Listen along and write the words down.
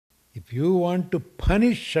If you want to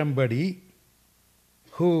punish somebody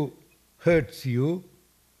who hurts you,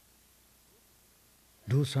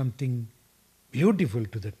 do something beautiful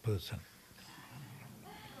to that person.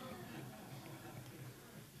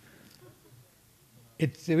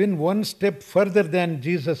 It's even one step further than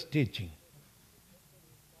Jesus' teaching.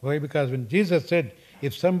 Why? Because when Jesus said,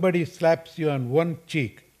 if somebody slaps you on one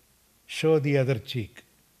cheek, show the other cheek.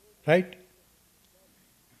 Right?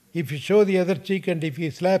 If you show the other cheek and if he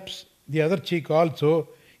slaps the other cheek also,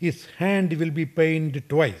 his hand will be pained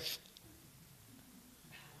twice.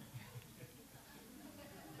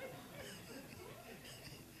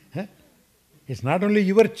 Huh? It's not only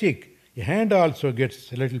your cheek, your hand also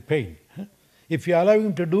gets a little pain. Huh? If you allow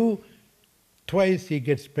him to do twice, he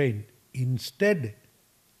gets pain. Instead,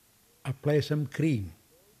 apply some cream.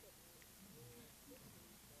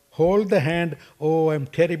 Hold the hand, oh, I'm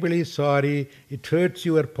terribly sorry, it hurts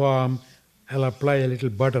your palm, I'll apply a little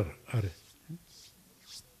butter.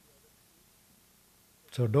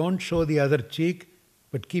 So don't show the other cheek,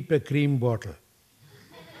 but keep a cream bottle.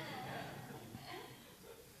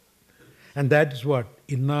 And that is what?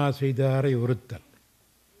 Inna Sridhara Yuruttal.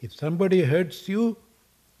 If somebody hurts you,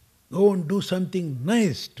 go and do something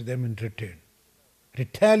nice to them in return.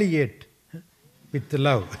 Retaliate with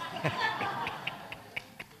love.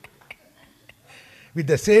 With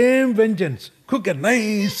the same vengeance, cook a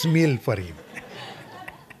nice meal for him.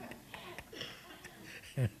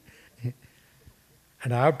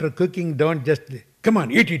 And after cooking, don't just, come on,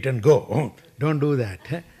 eat it and go. Oh, don't do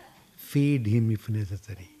that. Feed him if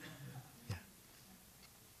necessary. Yeah.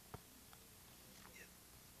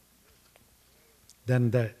 Then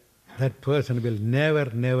that person will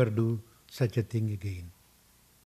never do such a thing again.